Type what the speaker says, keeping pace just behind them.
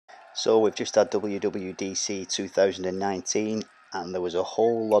So we've just had WWDC 2019 and there was a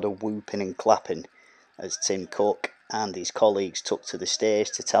whole lot of whooping and clapping as Tim Cook and his colleagues took to the stage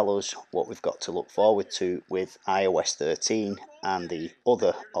to tell us what we've got to look forward to with iOS 13 and the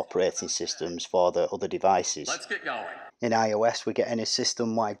other operating systems for the other devices. Let's get going. In iOS we're getting a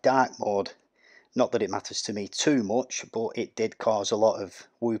system-wide dark mode. Not that it matters to me too much, but it did cause a lot of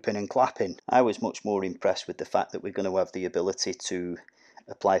whooping and clapping. I was much more impressed with the fact that we're going to have the ability to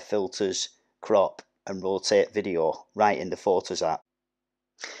apply filters, crop and rotate video right in the Photos app.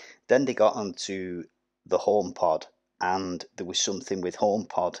 Then they got onto the HomePod, and there was something with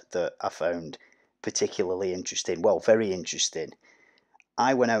HomePod that I found particularly interesting. Well, very interesting.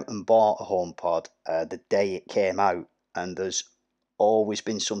 I went out and bought a HomePod the day it came out, and there's always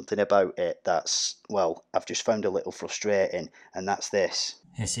been something about it that's, well, I've just found a little frustrating, and that's this.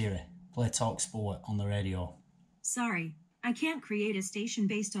 Hey Siri, play Talk Sport on the radio. Sorry, I can't create a station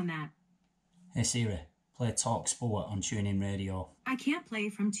based on that. Hey Siri, play Talk Sport on TuneIn Radio. I can't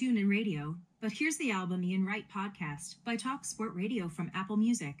play from TuneIn Radio, but here's the album Ian Wright Podcast by Talk Sport Radio from Apple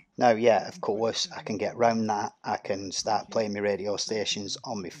Music. Now, yeah, of course, I can get round that. I can start playing my radio stations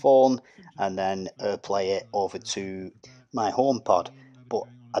on my phone and then play it over to my HomePod, but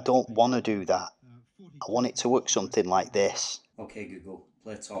I don't want to do that. I want it to work something like this. Okay Google,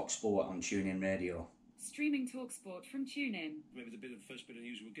 play Talk Sport on TuneIn Radio. Streaming TalkSport from TuneIn. Maybe the first bit of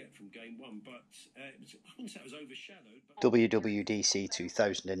news we'll get from Game 1, but I wouldn't say it was overshadowed. WWDC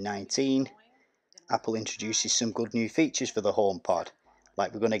 2019, Apple introduces some good new features for the HomePod,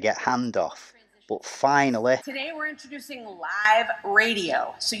 like we're going to get handoff. But finally, today we're introducing live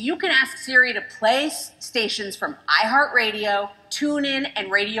radio. So you can ask Siri to play stations from iHeartRadio, TuneIn,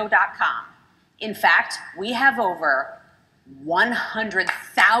 and radio.com. In fact, we have over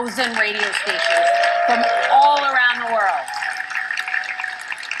 100,000 radio stations from all around the world.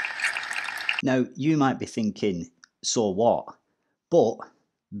 Now, you might be thinking, so what? But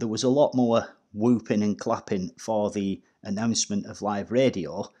there was a lot more whooping and clapping for the announcement of live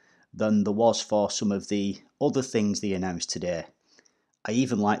radio than there was for some of the other things they announced today. I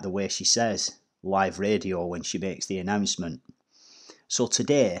even like the way she says live radio when she makes the announcement. So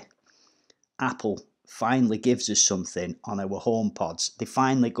today, Apple finally gives us something on our HomePods. They're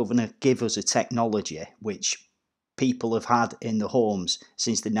finally going to give us a technology which people have had in the homes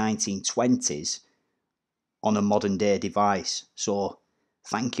since the 1920s on a modern day device. So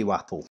thank you, Apple.